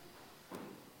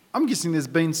I'm guessing there's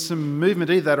been some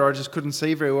movement either that, or I just couldn't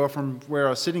see very well from where I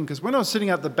was sitting, because when I was sitting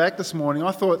at the back this morning,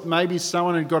 I thought maybe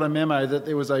someone had got a memo that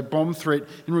there was a bomb threat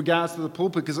in regards to the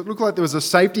pulpit, because it looked like there was a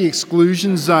safety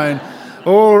exclusion zone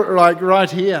all like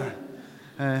right here.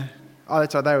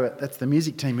 That's right, that's the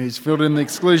music team who's filled in the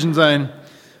exclusion zone.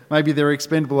 Maybe they're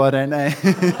expendable, I don't know.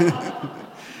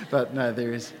 But no,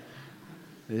 there is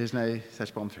no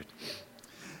such bomb threat.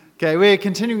 Okay, we're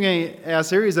continuing our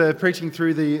series of preaching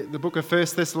through the book of 1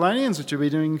 Thessalonians, which we'll be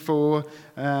doing for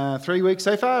 3 weeks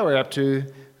so far. We're up to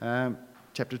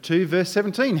chapter 2, verse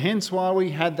 17, hence why we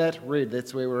had that read.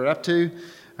 That's where we're up to,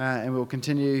 and we'll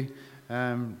continue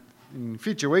in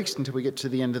future weeks until we get to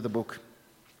the end of the book.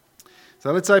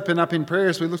 So let's open up in prayer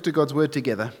as we look to God's word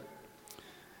together.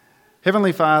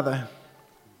 Heavenly Father,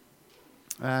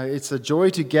 it's a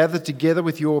joy to gather together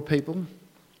with your people,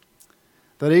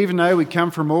 that even though we come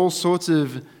from all sorts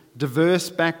of diverse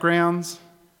backgrounds,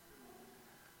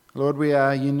 Lord, we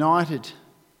are united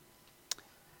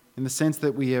in the sense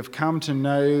that we have come to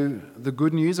know the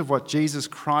good news of what Jesus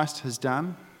Christ has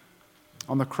done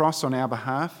on the cross on our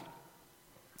behalf.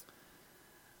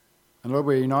 And Lord,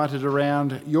 we're united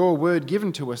around your word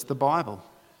given to us, the Bible.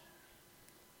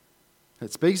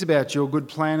 It speaks about your good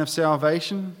plan of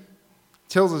salvation,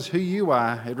 tells us who you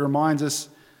are. It reminds us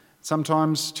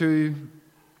sometimes in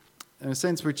a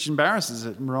sense which embarrasses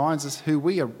it, reminds us who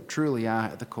we truly are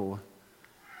at the core.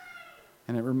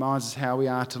 And it reminds us how we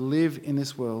are to live in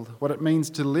this world, what it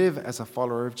means to live as a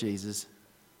follower of Jesus.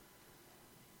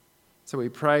 So we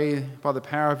pray by the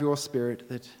power of your Spirit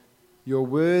that your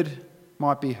word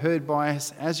might be heard by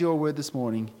us as your word this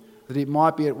morning, that it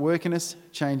might be at work in us,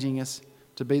 changing us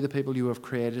to be the people you have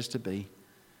created us to be.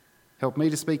 Help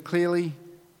me to speak clearly,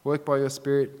 work by your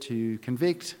Spirit to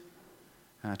convict,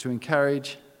 to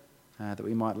encourage, that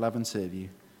we might love and serve you.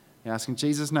 We ask in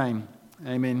Jesus' name,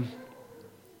 amen.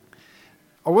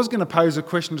 I was going to pose a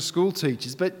question to school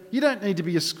teachers, but you don't need to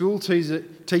be a school teacher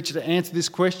to answer this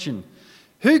question.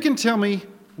 Who can tell me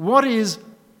what is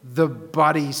the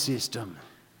buddy system?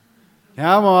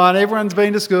 Come on, everyone's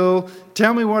been to school.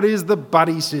 Tell me what is the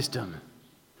buddy system.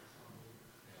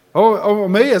 Or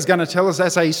Mia's going to tell us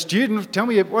as a student, tell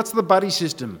me what's the buddy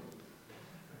system?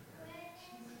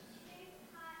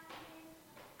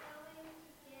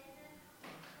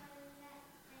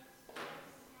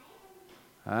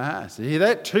 So you hear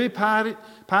that? Two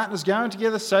partners going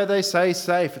together, so they say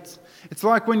safe. It's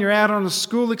like when you're out on a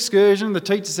school excursion, the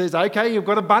teacher says, okay, you've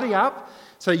got to buddy up.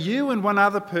 So you and one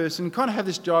other person kind of have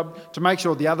this job to make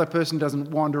sure the other person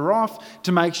doesn't wander off,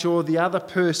 to make sure the other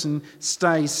person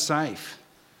stays safe.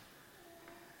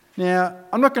 Now,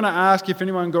 I'm not going to ask if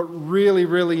anyone got really,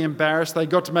 really embarrassed. They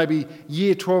got to maybe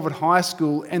year 12 at high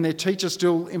school and their teacher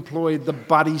still employed the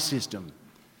buddy system.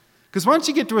 Because once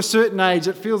you get to a certain age,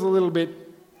 it feels a little bit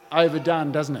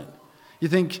overdone, doesn't it? You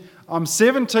think, I'm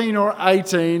 17 or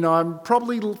 18, I'm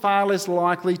probably far less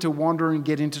likely to wander and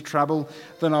get into trouble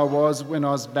than I was when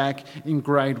I was back in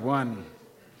grade 1.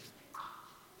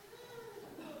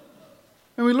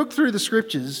 When we look through the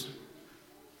scriptures,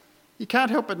 you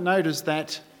can't help but notice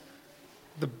that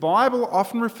the Bible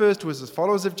often refers to us as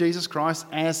followers of Jesus Christ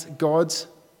as God's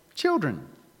children.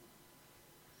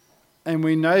 And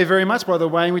we know very much by the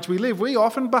way in which we live, we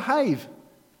often behave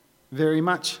very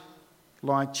much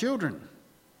like children.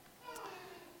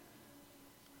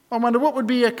 I wonder what would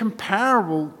be a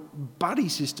comparable buddy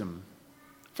system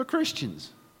for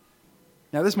Christians.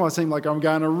 Now, this might seem like I'm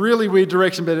going a really weird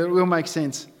direction, but it will make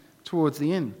sense towards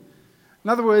the end. In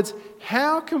other words,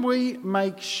 how can we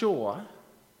make sure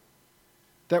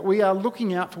that we are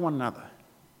looking out for one another?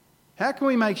 How can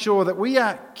we make sure that we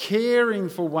are caring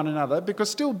for one another? Because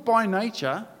still by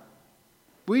nature,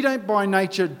 we don't by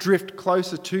nature drift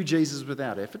closer to Jesus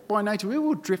without effort. By nature, we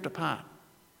will drift apart.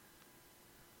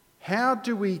 How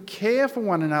do we care for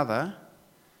one another?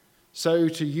 So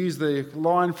to use the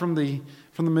line from the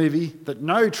movie, that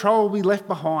no troll will be left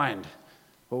behind.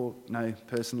 Or no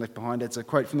person left behind. That's a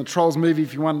quote from the Trolls movie,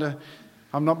 if you wonder.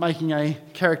 I'm not making a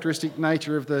characteristic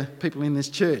nature of the people in this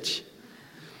church.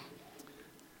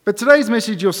 But today's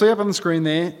message you'll see up on the screen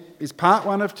there is part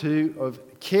 1 of 2 of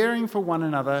caring for one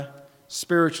another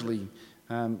spiritually.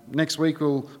 Next week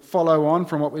we'll follow on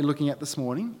from what we're looking at this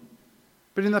morning.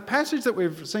 But in the passage that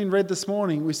we've seen read this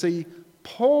morning, we see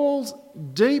Paul's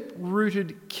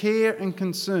deep-rooted care and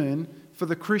concern for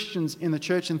the Christians in the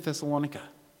church in Thessalonica.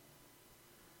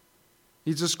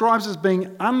 He describes as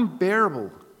being unbearable,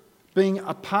 being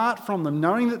apart from them,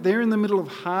 knowing that they're in the middle of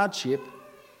hardship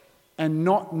and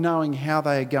not knowing how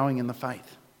they are going in the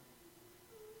faith.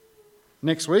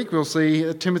 Next week we'll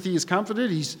see Timothy is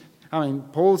comforted. He's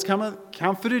Paul's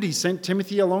comforted. He sent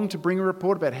Timothy along to bring a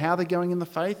report about how they're going in the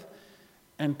faith.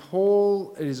 And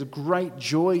Paul, it is a great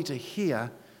joy to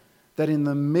hear that in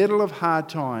the middle of hard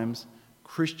times,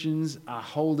 Christians are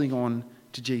holding on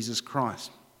to Jesus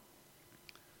Christ.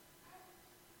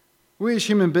 We as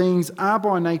human beings are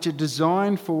by nature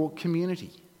designed for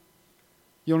community.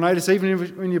 You'll notice even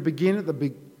when you begin at the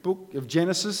big book of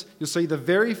Genesis, you'll see the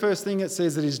very first thing it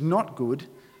says that is not good. It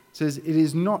says it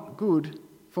is not good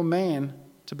for man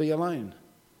to be alone.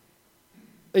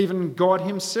 Even God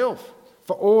himself,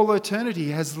 for all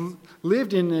eternity, has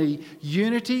lived in the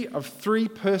unity of three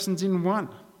persons in one.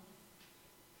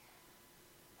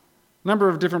 A number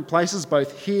of different places,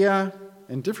 both here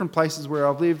and different places where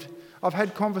I've lived, I've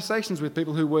had conversations with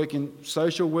people who work in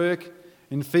social work,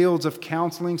 in fields of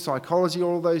counselling, psychology,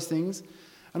 all those things.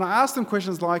 And I asked them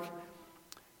questions like,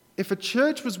 if a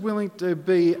church was willing to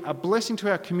be a blessing to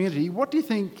our community, what do you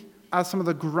think are some of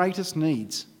the greatest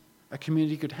needs a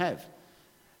community could have?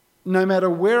 No matter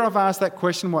where I've asked that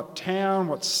question, what town,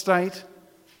 what state,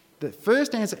 the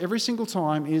first answer every single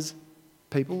time is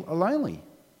people are lonely.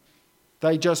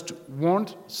 They just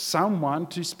want someone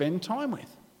to spend time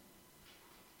with.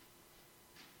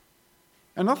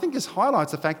 And I think this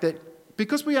highlights the fact that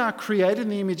because we are created in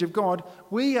the image of God,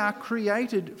 we are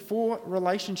created for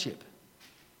relationship.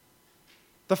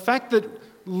 The fact that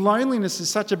loneliness is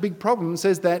such a big problem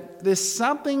says that there's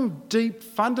something deep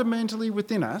fundamentally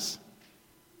within us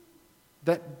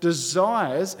that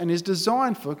desires and is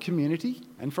designed for community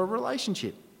and for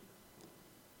relationship.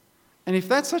 And if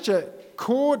that's such a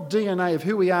core DNA of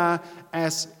who we are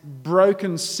as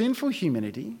broken, sinful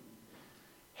humanity,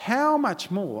 how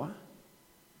much more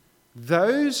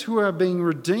those who are being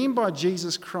redeemed by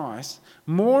Jesus Christ,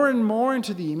 more and more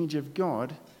into the image of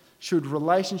God, should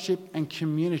relationship and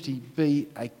community be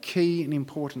a key and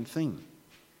important thing.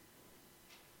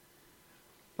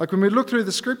 Like when we look through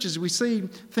the scriptures, we see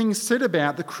things said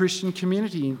about the Christian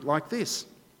community like this.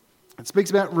 It speaks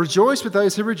about rejoice with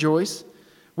those who rejoice,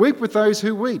 weep with those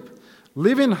who weep,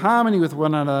 live in harmony with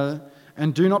one another,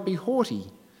 and do not be haughty,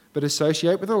 but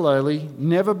associate with the lowly,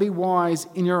 never be wise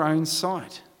in your own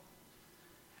sight.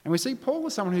 And we see Paul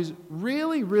as someone who's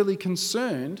really, really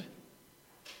concerned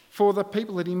for the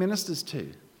people that he ministers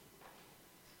to.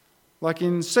 Like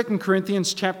in 2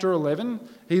 Corinthians chapter 11,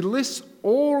 he lists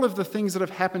all of the things that have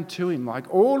happened to him,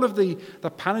 like all of the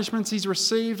punishments he's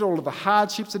received, all of the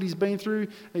hardships that he's been through,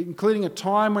 including a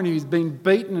time when he's been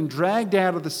beaten and dragged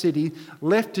out of the city,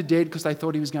 left to dead because they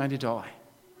thought he was going to die.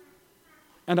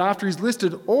 And after he's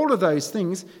listed all of those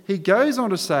things, he goes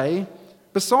on to say,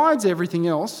 besides everything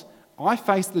else, I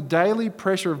face the daily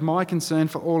pressure of my concern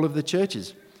for all of the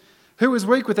churches. Who is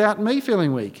weak without me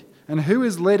feeling weak? And who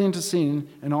is led into sin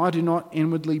and I do not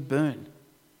inwardly burn?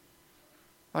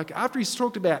 Like after he's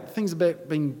talked about things about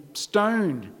being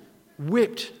stoned,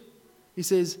 whipped, he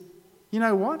says, you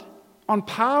know what? On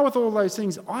par with all those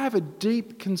things, I have a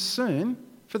deep concern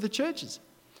for the churches.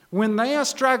 When they are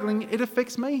struggling, it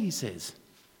affects me, he says.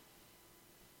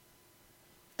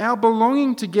 Our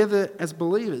belonging together as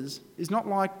believers is not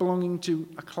like belonging to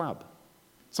a club.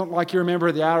 It's not like you're a member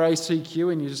of the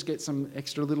RACQ and you just get some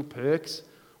extra little perks,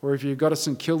 or if you've got a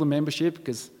St Kilda membership,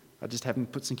 because I just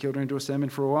haven't put St Kilda into a sermon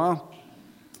for a while.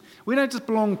 We don't just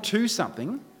belong to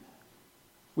something,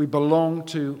 we belong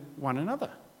to one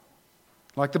another.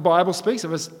 Like the Bible speaks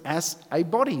of us as a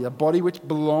body which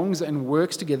belongs and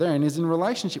works together and is in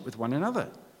relationship with one another.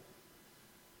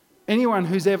 Anyone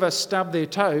who's ever stubbed their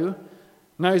toe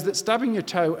knows that stubbing your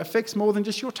toe affects more than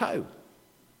just your toe.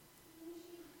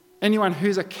 Anyone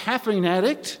who's a caffeine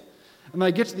addict and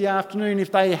they get to the afternoon,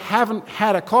 if they haven't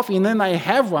had a coffee and then they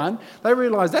have one, they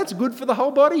realise that's good for the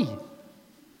whole body.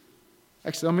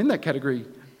 Actually, I'm in that category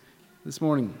this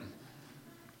morning.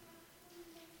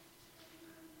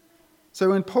 So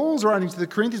when Paul's writing to the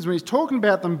Corinthians, when he's talking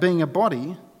about them being a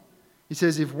body, he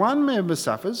says, if one member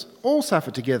suffers, all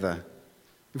suffer together.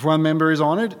 If one member is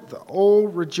honoured, all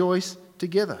rejoice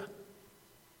together.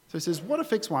 So he says, what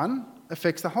affects one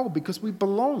affects the whole because we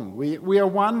belong. We are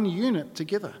one unit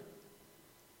together.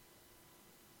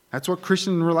 That's what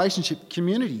Christian relationship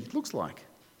community looks like.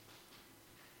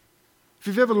 If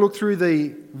you've ever looked through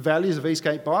the values of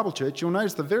Eastgate Bible Church, you'll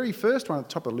notice the very first one at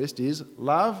the top of the list is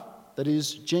love that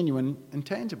is genuine and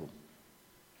tangible.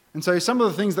 And so some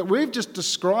of the things that we've just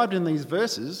described in these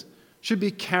verses should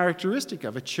be characteristic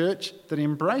of a church that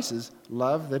embraces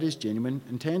love that is genuine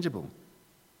and tangible.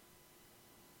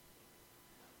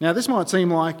 Now, this might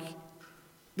seem like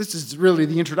this is really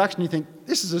the introduction. You think,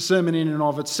 this is a sermon in and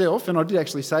of itself. And I did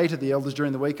actually say to the elders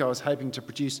during the week I was hoping to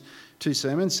produce 2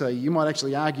 sermons. So you might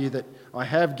actually argue that I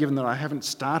have, given that I haven't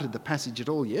started the passage at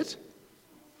all yet.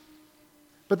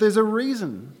 But there's a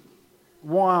reason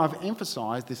why I've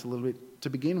emphasised this a little bit to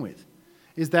begin with,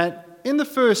 is that in the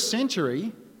first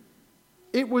century,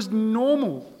 it was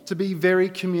normal to be very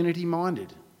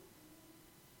community-minded.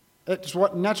 It's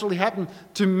what naturally happened.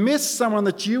 To miss someone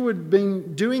that you had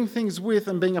been doing things with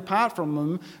and being apart from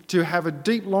them, to have a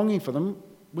deep longing for them,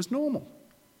 was normal.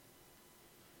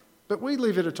 But we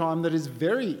live at a time that is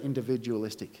very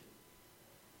individualistic.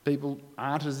 People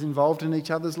aren't as involved in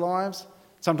each other's lives.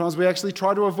 Sometimes we actually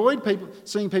try to avoid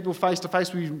seeing people face to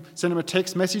face. We send them a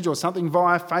text message or something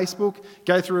via Facebook,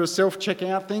 go through a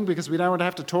self-checkout thing because we don't want to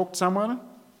have to talk to someone.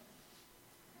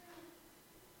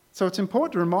 So it's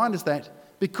important to remind us that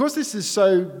because this is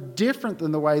so different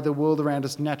than the way the world around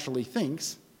us naturally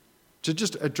thinks, to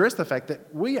just address the fact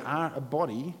that we are a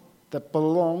body that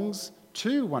belongs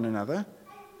to one another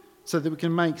so that we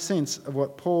can make sense of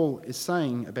what Paul is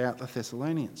saying about the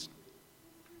Thessalonians.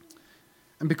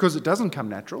 And because it doesn't come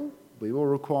natural, we will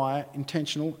require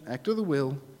intentional act of the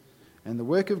will and the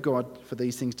work of God for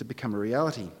these things to become a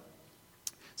reality.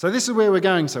 So this is where we're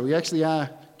going. So we actually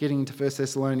are getting into 1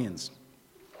 Thessalonians.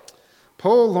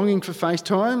 Paul longing for face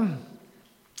time,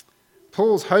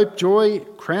 Paul's hope, joy,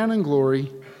 crown and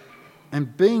glory,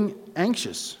 and being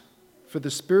anxious for the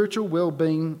spiritual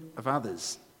well-being of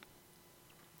others.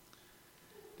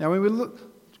 Now when we've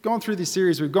gone through this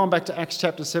series, we've gone back to Acts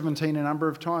chapter 17 a number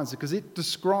of times because it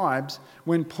describes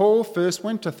when Paul first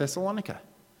went to Thessalonica.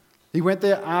 He went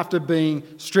there after being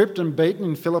stripped and beaten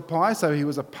in Philippi, so he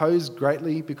was opposed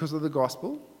greatly because of the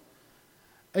gospel.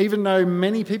 Even though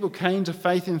many people came to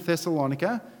faith in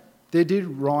Thessalonica, there did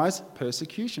rise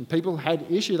persecution. People had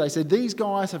issue. They said, these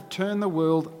guys have turned the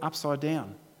world upside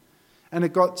down. And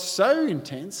it got so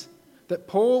intense that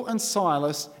Paul and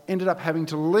Silas ended up having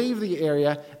to leave the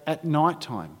area at night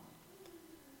time.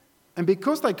 And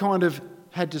because they kind of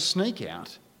had to sneak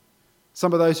out,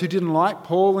 some of those who didn't like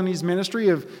Paul and his ministry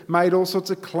have made all sorts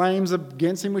of claims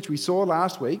against him, which we saw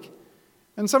last week.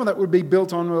 And some of that would be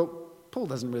built on, well, Paul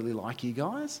doesn't really like you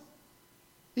guys.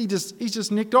 He's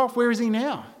just nicked off. Where is he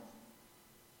now?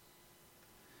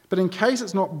 But in case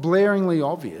it's not blaringly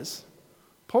obvious,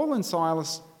 Paul and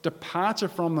Silas' departure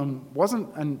from them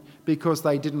wasn't because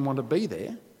they didn't want to be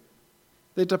there.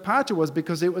 Their departure was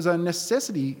because it was a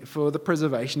necessity for the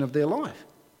preservation of their life.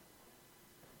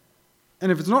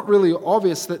 And if it's not really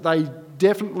obvious that they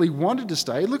definitely wanted to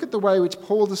stay, look at the way which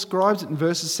Paul describes it in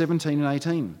verses 17 and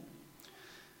 18.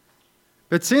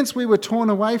 But since we were torn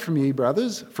away from you,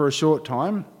 brothers, for a short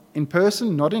time, in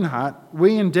person, not in heart,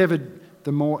 we endeavoured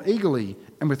the more eagerly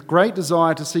and with great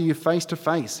desire to see you face to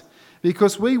face,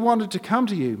 because we wanted to come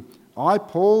to you, I,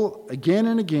 Paul, again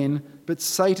and again, but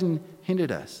Satan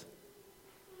hindered us.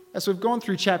 As we've gone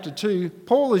through chapter 2,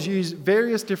 Paul has used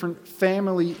various different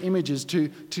family images to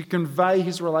convey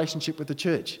his relationship with the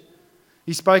church.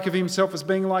 He spoke of himself as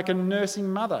being like a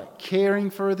nursing mother, caring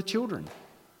for the children.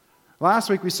 Last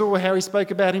week we saw how he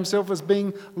spoke about himself as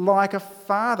being like a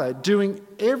father, doing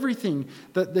everything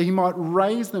that he might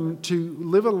raise them to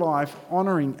live a life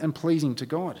honouring and pleasing to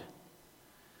God.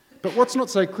 But what's not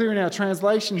so clear in our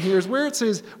translation here is where it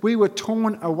says we were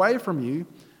torn away from you,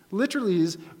 literally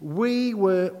is we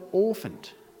were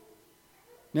orphaned.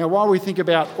 Now, while we think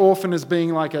about orphan as being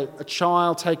like a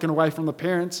child taken away from the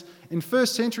parents, in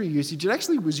first century usage it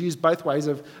actually was used both ways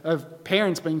of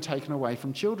parents being taken away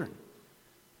from children.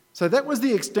 So that was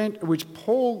the extent at which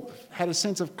Paul had a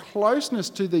sense of closeness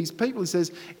to these people. He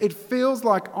says, it feels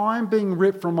like I'm being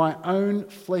ripped from my own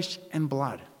flesh and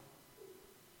blood.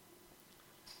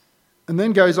 And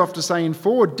then goes off to say in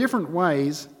 4 different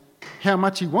ways how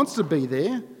much he wants to be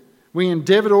there. We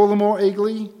endeavoured all the more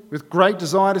eagerly, with great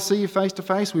desire to see you face to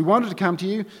face. We wanted to come to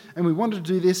you, and we wanted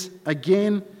to do this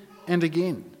again and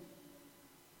again.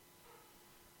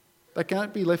 They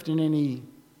can't be left in any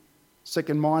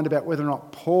second mind about whether or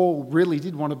not Paul really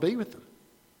did want to be with them.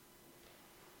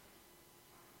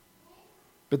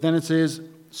 But then it says,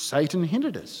 Satan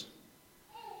hindered us.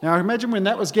 Now, I imagine when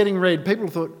that was getting read, people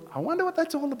thought, I wonder what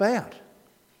that's all about.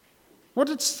 What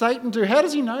did Satan do? How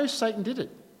does he know Satan did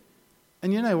it?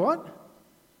 And you know what?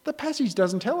 The passage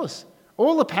doesn't tell us.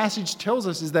 All the passage tells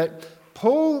us is that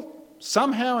Paul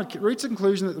somehow reached the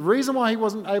conclusion that the reason why he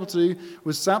wasn't able to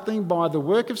was something by the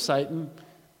work of Satan,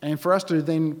 and for us to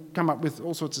then come up with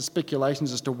all sorts of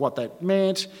speculations as to what that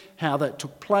meant, how that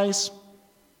took place,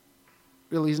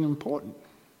 really isn't important.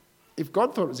 If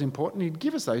God thought it was important, he'd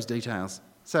give us those details.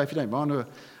 So if you don't mind,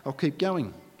 I'll keep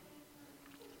going.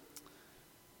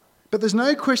 But there's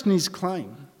no question in his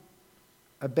claim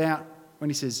about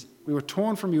when he says, we were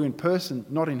torn from you in person,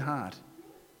 not in heart.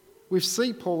 We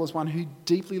see Paul as one who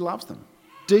deeply loves them,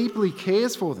 deeply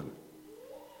cares for them.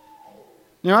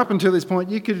 Now, up until this point,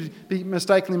 you could be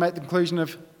mistakenly make the conclusion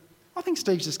of, I think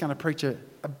Steve's just going to preach a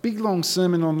big long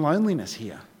sermon on loneliness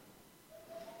here.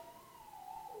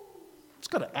 It's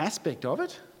got an aspect of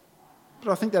it,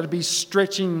 but I think that would be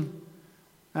stretching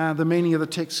the meaning of the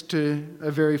text to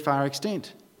a very far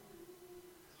extent.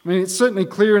 I mean, it's certainly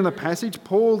clear in the passage,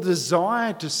 Paul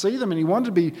desired to see them and he wanted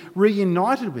to be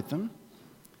reunited with them.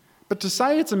 But to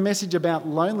say it's a message about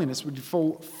loneliness would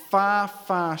fall far,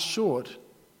 far short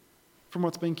from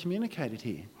what's being communicated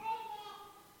here.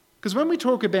 Because when we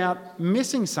talk about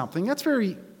missing something, that's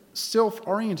very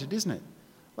self-oriented, isn't it?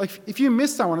 Like if you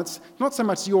miss someone, it's not so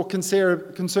much you're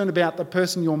concerned about the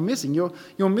person you're missing. You're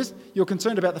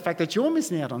concerned about the fact that you're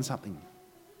missing out on something.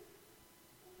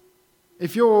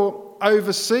 If you're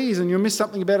overseas and you miss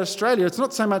something about Australia, it's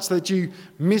not so much that you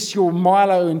miss your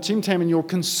Milo and Tim Tam and you're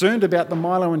concerned about the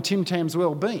Milo and Tim Tam's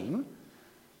well-being.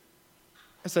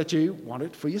 It's that you want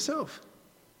it for yourself.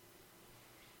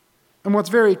 And what's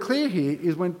very clear here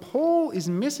is when Paul is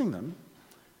missing them,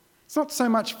 it's not so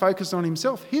much focused on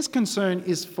himself. His concern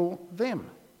is for them.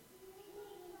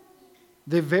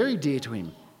 They're very dear to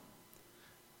him.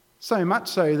 So much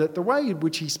so that the way in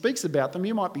which he speaks about them,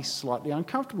 you might be slightly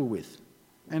uncomfortable with,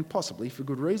 and possibly for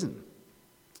good reason.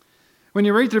 When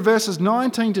you read through verses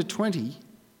 19 to 20,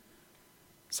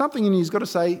 something in you's got to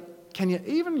say, can you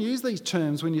even use these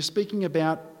terms when you're speaking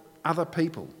about other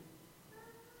people?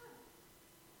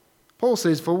 Paul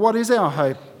says, for what is our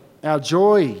hope, our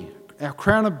joy, our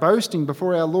crown of boasting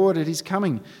before our Lord at his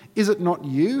coming? Is it not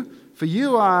you? For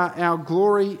you are our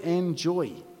glory and joy.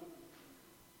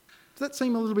 Does that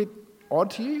seem a little bit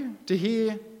odd to you? To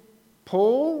hear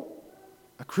Paul,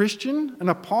 a Christian, an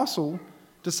apostle,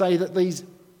 to say that these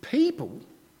people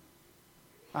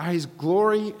are his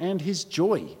glory and his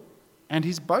joy and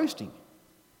his boasting.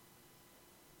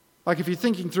 Like if you're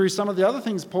thinking through some of the other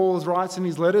things Paul writes in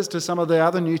his letters to some of the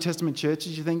other New Testament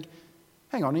churches, you think,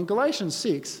 hang on, in Galatians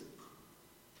 6,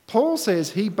 Paul says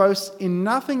he boasts in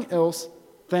nothing else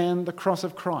than the cross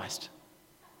of Christ.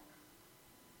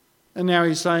 And now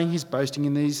he's saying he's boasting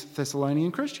in these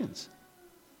Thessalonian Christians.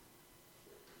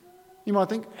 You might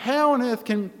think, how on earth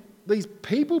can these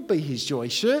people be his joy?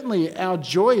 Certainly our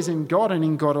joy is in God and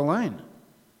in God alone.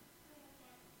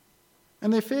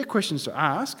 And they're fair questions to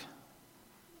ask.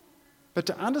 But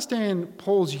to understand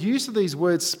Paul's use of these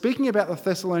words, speaking about the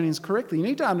Thessalonians correctly, you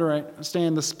need to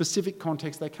understand the specific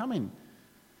context they come in.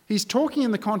 He's talking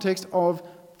in the context of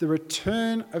the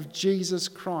return of Jesus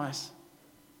Christ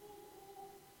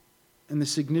and the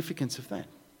significance of that.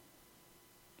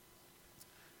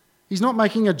 He's not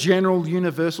making a general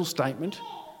universal statement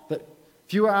that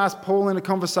if you ask Paul in a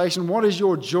conversation, what is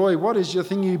your joy? What is your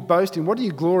thing you boast in? What do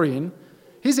you glory in?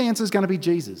 His answer is going to be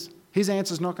Jesus. His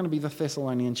answer is not going to be the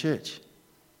Thessalonian church.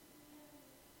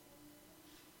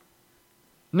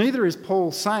 Neither is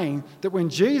Paul saying that when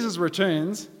Jesus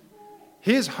returns,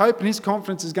 his hope and his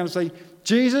confidence is going to say,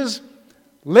 Jesus,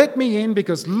 let me in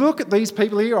because look at these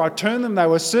people here. I turned them. They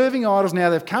were serving idols. Now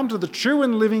they've come to the true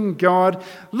and living God.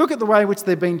 Look at the way in which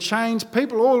they've been changed.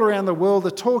 People all around the world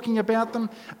are talking about them.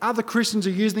 Other Christians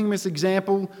are using them as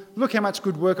example. Look how much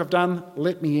good work I've done.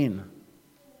 Let me in.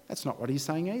 That's not what he's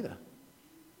saying either.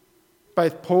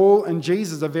 Both Paul and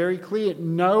Jesus are very clear.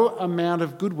 No amount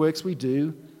of good works we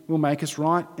do will make us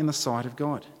right in the sight of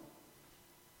God.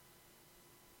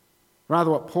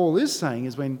 Rather, what Paul is saying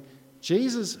is when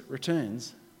Jesus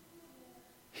returns,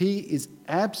 he is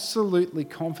absolutely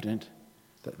confident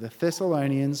that the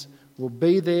Thessalonians will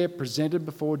be there presented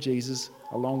before Jesus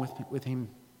along with him.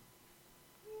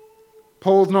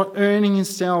 Paul's not earning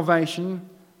his salvation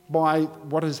by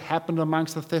what has happened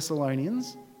amongst the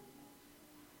Thessalonians,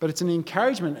 but it's an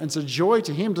encouragement and it's a joy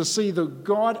to him to see the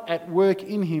God at work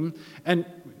in him and,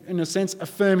 in a sense,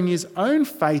 affirming his own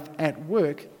faith at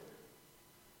work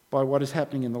by what is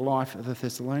happening in the life of the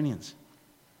Thessalonians.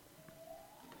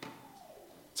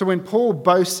 So when Paul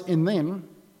boasts in them,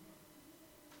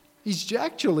 he's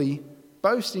actually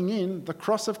boasting in the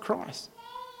cross of Christ.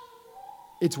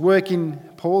 It's work in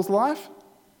Paul's life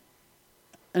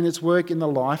and it's work in the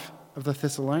life of the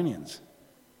Thessalonians.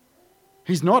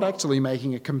 He's not actually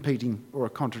making a competing or a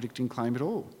contradicting claim at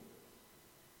all.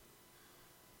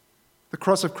 The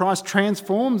cross of Christ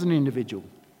transforms an individual,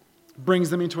 brings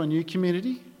them into a new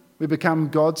community. We become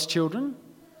God's children,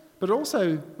 but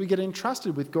also we get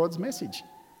entrusted with God's message,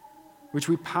 which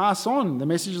we pass on, the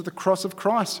message of the cross of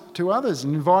Christ, to others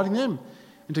and inviting them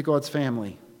into God's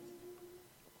family.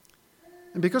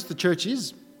 And because the church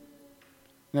is,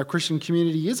 and our Christian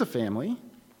community is a family,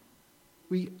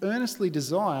 we earnestly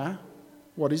desire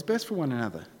what is best for one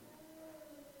another.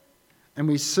 And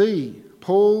we see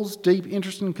Paul's deep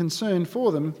interest and concern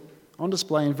for them on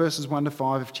display in verses 1 to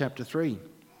 5 of chapter 3.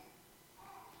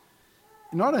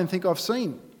 And I don't think I've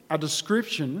seen a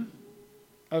description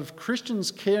of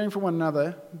Christians caring for one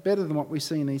another better than what we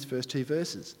see in these first two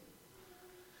verses.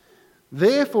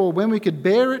 Therefore, when we could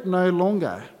bear it no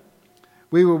longer,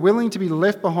 we were willing to be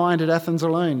left behind at Athens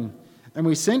alone, and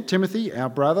we sent Timothy, our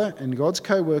brother and God's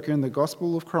co-worker in the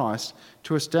gospel of Christ,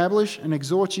 to establish and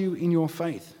exhort you in your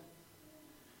faith.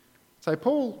 So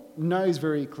Paul knows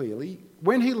very clearly,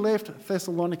 when he left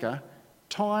Thessalonica,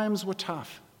 times were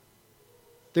tough.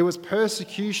 There was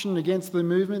persecution against the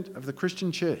movement of the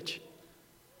Christian church,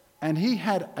 and he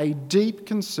had a deep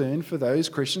concern for those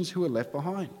Christians who were left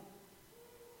behind.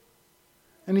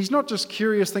 And he's not just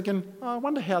curious thinking, I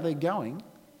wonder how they're going.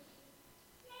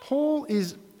 Paul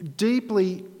is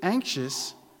deeply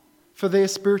anxious for their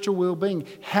spiritual well-being.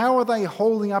 How are they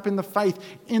holding up in the faith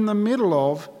in the middle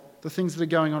of the things that are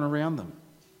going on around them?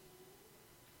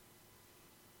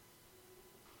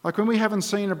 Like when we haven't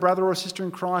seen a brother or sister in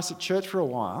Christ at church for a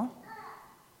while,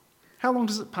 how long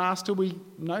does it pass till we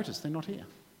notice they're not here?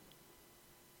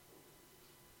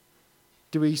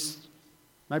 Do we,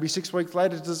 maybe 6 weeks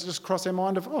later, does it just cross our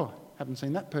mind of, haven't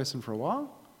seen that person for a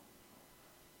while?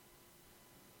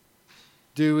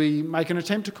 Do we make an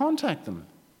attempt to contact them?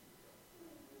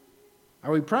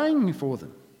 Are we praying for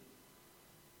them?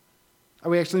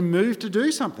 Are we actually moved to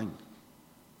do something?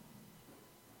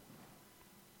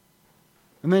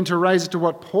 And then to raise it to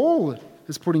what Paul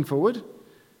is putting forward,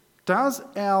 does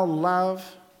our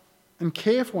love and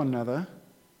care for one another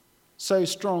so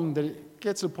strong that it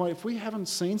gets to a point, if we haven't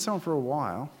seen someone for a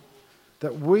while,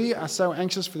 that we are so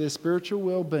anxious for their spiritual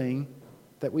well-being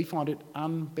that we find it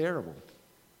unbearable?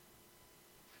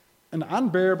 And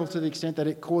unbearable to the extent that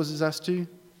it causes us to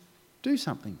do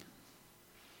something.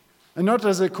 And not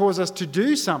does it cause us to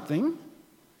do something,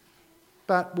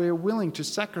 but we're willing to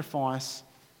sacrifice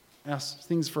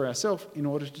things for ourselves in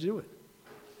order to do it.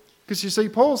 Because you see,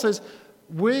 Paul says,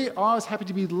 I was happy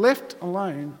to be left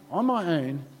alone on my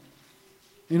own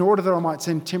in order that I might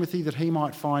send Timothy that he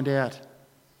might find out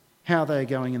how they are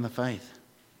going in the faith.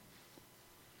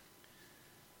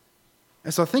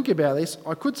 As I think about this,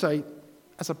 I could say,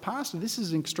 as a pastor, this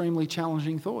is an extremely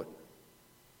challenging thought.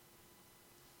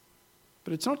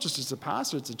 But it's not just as a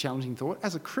pastor, it's a challenging thought.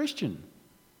 As a Christian,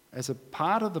 as a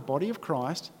part of the body of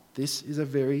Christ, this is a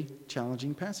very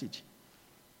challenging passage.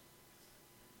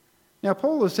 Now,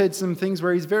 Paul has said some things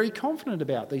where he's very confident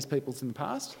about these peoples in the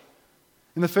past.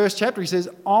 In the first chapter, he says,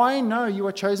 I know you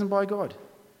are chosen by God.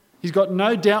 He's got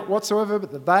no doubt whatsoever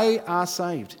but that they are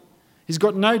saved. He's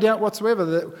got no doubt whatsoever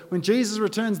that when Jesus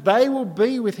returns, they will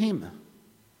be with him.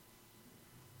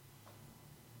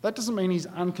 That doesn't mean he's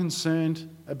unconcerned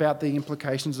about the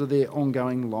implications of their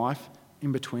ongoing life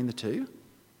in between the two.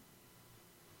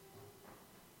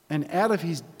 And out of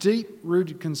his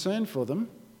deep-rooted concern for them,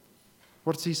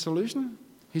 what's his solution?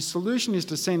 His solution is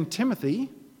to send Timothy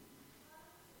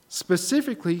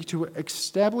specifically to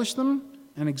establish them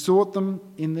and exhort them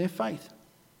in their faith.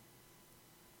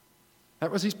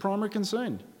 That was his primary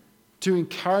concern, to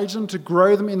encourage them, to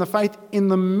grow them in the faith in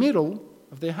the middle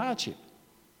of their hardship.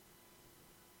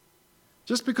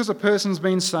 Just because a person's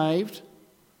been saved,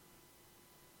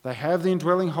 they have the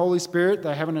indwelling Holy Spirit,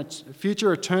 they have a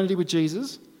future eternity with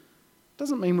Jesus,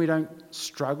 doesn't mean we don't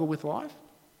struggle with life.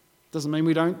 Doesn't mean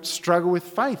we don't struggle with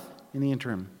faith in the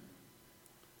interim.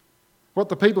 What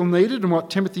the people needed and what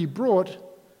Timothy brought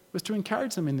was to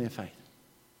encourage them in their faith.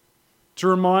 To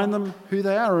remind them who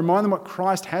they are, remind them what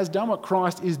Christ has done, what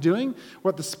Christ is doing,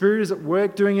 what the Spirit is at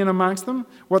work doing in amongst them,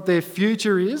 what their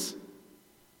future is.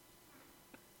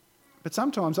 But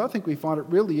sometimes I think we find it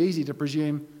really easy to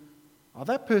presume,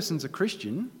 that person's a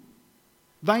Christian.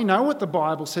 They know what the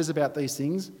Bible says about these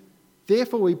things.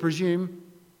 Therefore, we presume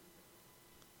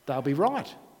they'll be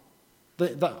right.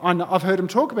 I've heard them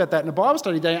talk about that in a Bible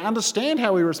study. They understand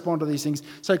how we respond to these things.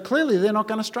 So clearly, they're not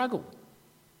going to struggle.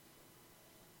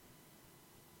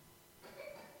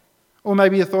 Or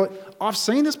maybe you thought, I've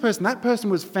seen this person. That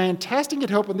person was fantastic at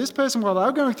helping this person while they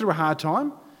were going through a hard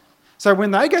time. So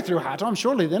when they go through a hard time,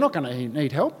 surely they're not going to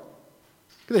need help.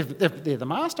 They're the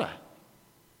master.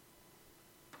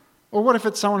 Or what if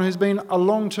it's someone who's been a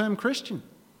long-term Christian?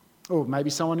 Or maybe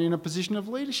someone in a position of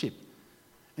leadership.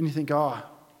 And you think, I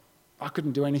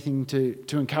couldn't do anything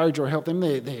to encourage or help them.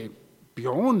 They're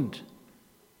beyond.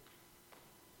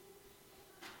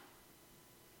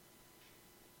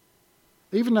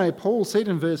 Even though Paul said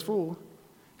in verse 4,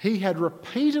 he had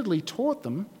repeatedly taught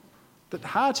them that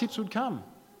hardships would come.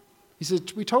 He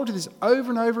said, we told you this over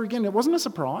and over again. It wasn't a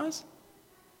surprise.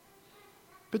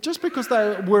 But just because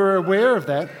they were aware of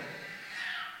that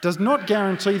does not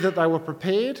guarantee that they were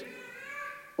prepared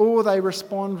or they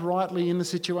respond rightly in the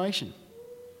situation.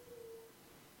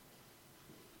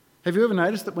 Have you ever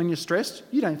noticed that when you're stressed,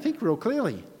 you don't think real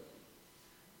clearly?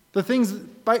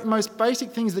 The most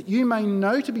basic things that you may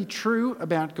know to be true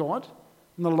about God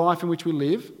and the life in which we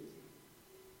live,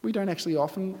 we don't actually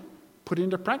often put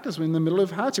into practice. We're in the middle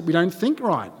of hardship. We don't think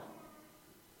right.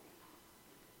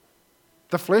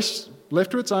 The flesh, left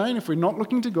to its own, if we're not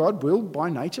looking to God, will by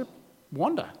nature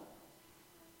wander.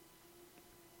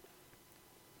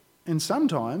 And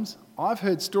sometimes I've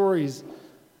heard stories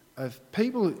of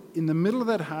people in the middle of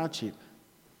that hardship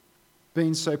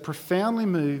being so profoundly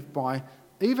moved by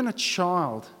even a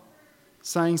child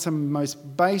saying some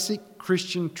most basic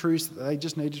Christian truths that they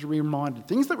just needed to be reminded.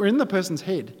 Things that were in the person's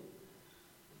head,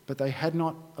 but they had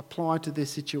not applied to their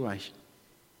situation.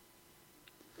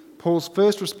 Paul's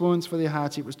first response for their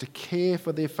hardship was to care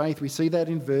for their faith. We see that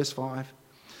in verse 5.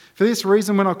 For this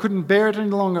reason, when I couldn't bear it any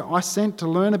longer, I sent to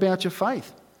learn about your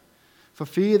faith, for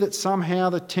fear that somehow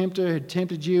the tempter had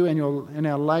tempted you and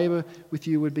our labour with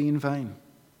you would be in vain.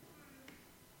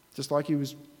 Just like he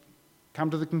was come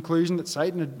to the conclusion that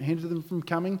Satan had hindered them from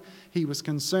coming, he was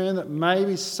concerned that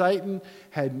maybe Satan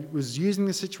was using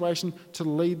the situation to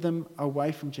lead them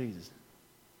away from Jesus.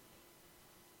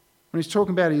 When he's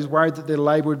talking about it, he was worried that their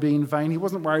labour would be in vain. He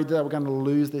wasn't worried that they were going to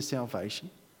lose their salvation.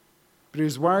 But he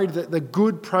was worried that the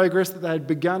good progress that they had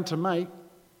begun to make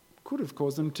could have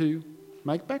caused them to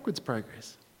make backwards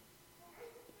progress.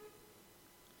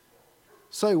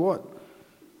 So what?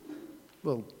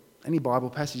 Well, any Bible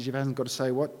passage hasn't got to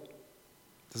say what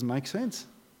doesn't make sense.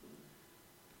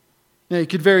 Now, you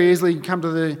could very easily come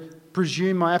to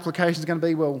presume my application is going to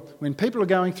be, well, when people are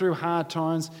going through hard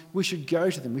times, we should go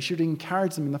to them. We should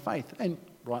encourage them in the faith. And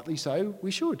rightly so,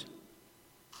 we should.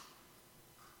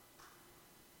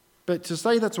 But to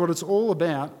say that's what it's all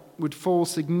about would fall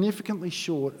significantly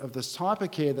short of the type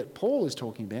of care that Paul is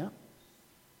talking about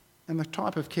and the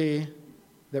type of care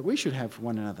that we should have for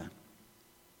one another.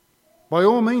 By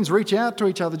all means, reach out to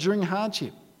each other during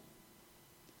hardship.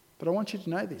 But I want you to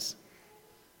know this.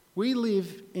 We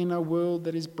live in a world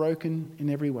that is broken in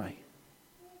every way.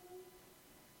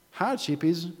 Hardship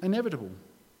is inevitable.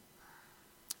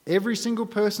 Every single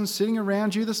person sitting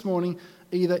around you this morning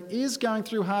either is going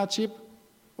through hardship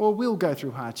or will go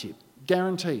through hardship.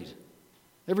 Guaranteed.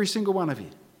 Every single one of you.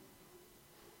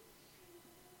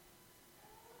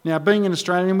 Now, being an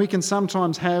Australian, we can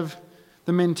sometimes have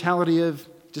the mentality of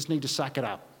just need to suck it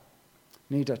up.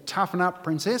 Need to toughen up,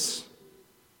 princess.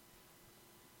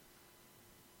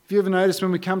 If you ever notice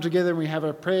when we come together and we have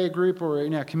a prayer group or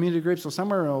in our community groups or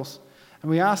somewhere else, and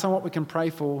we ask them what we can pray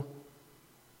for,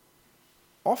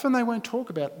 often they won't talk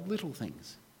about little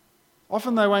things.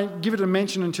 Often they won't give it a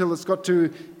mention until it's got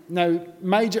to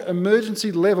major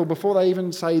emergency level before they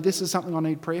even say, this is something I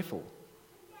need prayer for.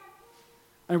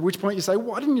 And at which point you say,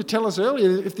 why didn't you tell us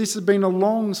earlier if this has been a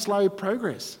long, slow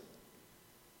progress?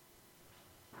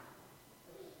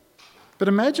 But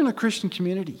imagine a Christian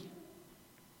community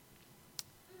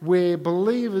where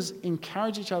believers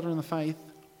encourage each other in the faith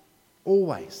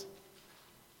always.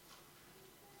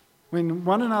 When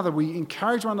we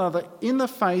encourage one another in the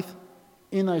faith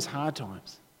in those hard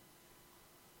times.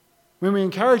 When we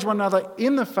encourage one another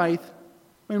in the faith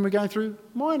when we're going through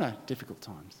minor difficult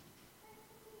times.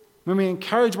 When we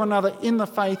encourage one another in the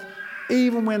faith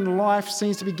even when life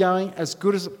seems to be going as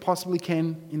good as it possibly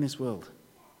can in this world.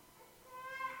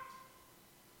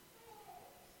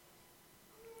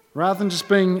 Rather than just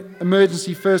being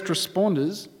emergency first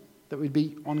responders, that we'd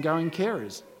be ongoing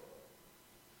carers.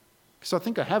 Because I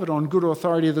think I have it on good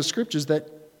authority of the Scriptures that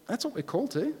that's what we're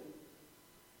called to.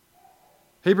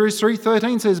 Hebrews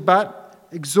 3:13 says, but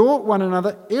exhort one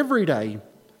another every day,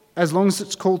 as long as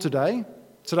it's called today.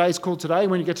 Today's called today.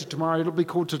 When you get to tomorrow, it'll be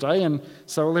called today, and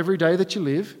so will every day that you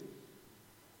live.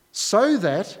 So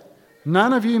that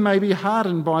none of you may be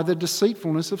hardened by the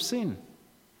deceitfulness of sin.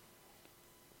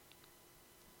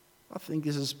 I think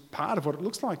this is part of what it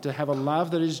looks like to have a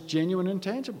love that is genuine and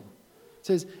tangible. It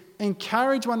says,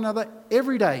 encourage one another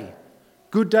every day.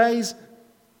 Good days,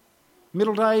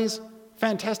 middle days,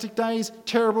 fantastic days,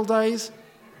 terrible days.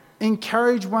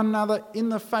 Encourage one another in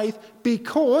the faith,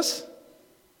 because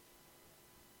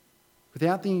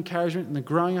without the encouragement and the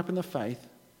growing up in the faith,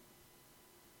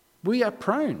 we are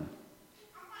prone.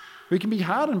 We can be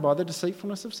hardened by the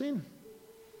deceitfulness of sin.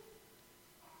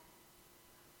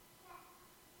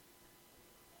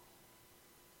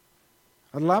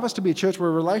 I'd love us to be a church where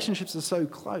relationships are so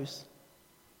close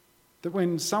that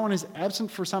when someone is absent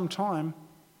for some time,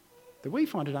 that we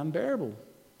find it unbearable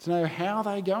to know how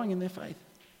they're going in their faith.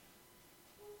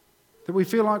 That we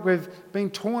feel like we've been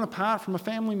torn apart from a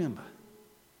family member.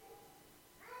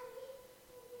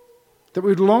 that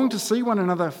we'd long to see one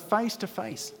another face to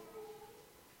face.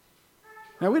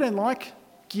 Now, we don't like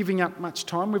giving up much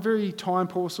time. We're very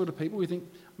time-poor sort of people. We think,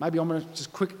 maybe I'm going to just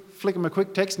flick them a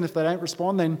quick text, and if they don't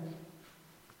respond, then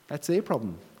that's their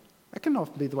problem. That can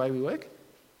often be the way we work.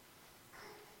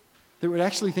 That we'd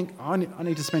actually think, I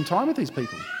need to spend time with these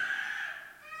people.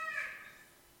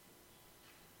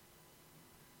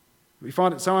 We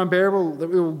find it so unbearable that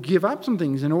we will give up some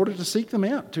things in order to seek them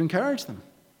out, to encourage them.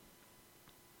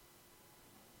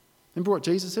 Remember what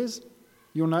Jesus says?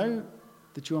 You'll know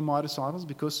that you are my disciples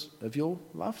because of your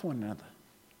love for one another.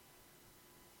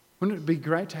 Wouldn't it be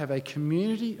great to have a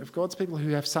community of God's people who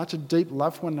have such a deep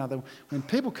love for one another? When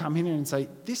people come in and say,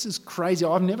 this is crazy,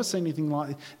 I've never seen anything like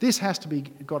this. This has to be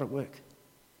God at work.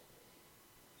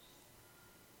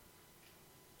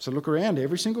 So look around.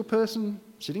 Every single person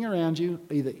sitting around you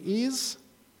either is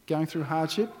going through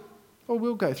hardship or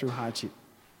will go through hardship.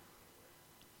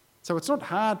 So it's not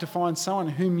hard to find someone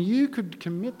whom you could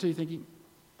commit to thinking,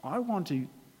 I want to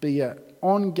be an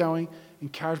ongoing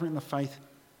encouragement in the faith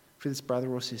for this brother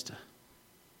or sister.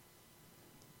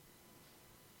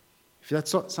 If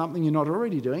that's not something you're not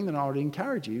already doing, then I would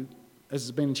encourage you, as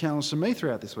has been a challenge to me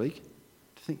throughout this week,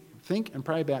 to think and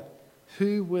pray about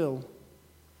who will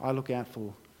I look out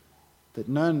for, that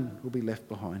none will be left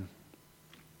behind.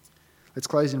 Let's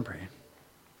close in prayer.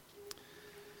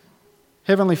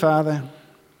 Heavenly Father,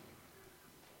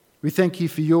 we thank you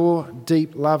for your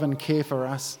deep love and care for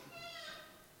us.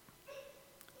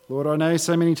 Lord, I know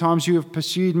so many times you have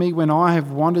pursued me when I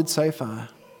have wandered so far.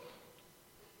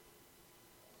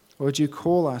 Lord, you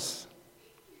call us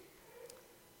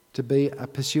to be a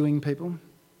pursuing people,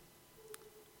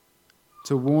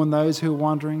 to warn those who are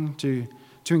wandering, to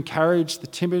encourage the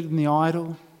timid and the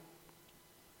idle.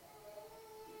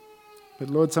 But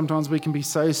Lord, sometimes we can be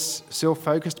so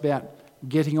self-focused about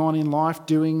getting on in life,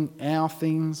 doing our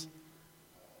things.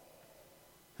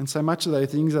 And so much of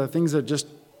those things are things that just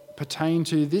pertain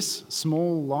to this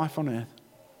small life on earth,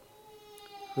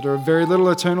 that are of very little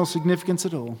eternal significance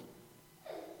at all.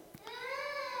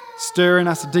 Stir in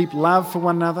us a deep love for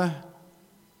one another,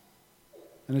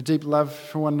 and a deep love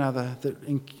for one another that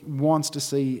wants to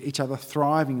see each other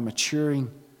thriving and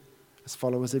maturing as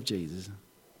followers of Jesus.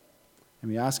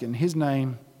 And we ask it in his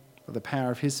name, by the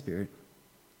power of his Spirit.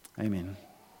 Amen.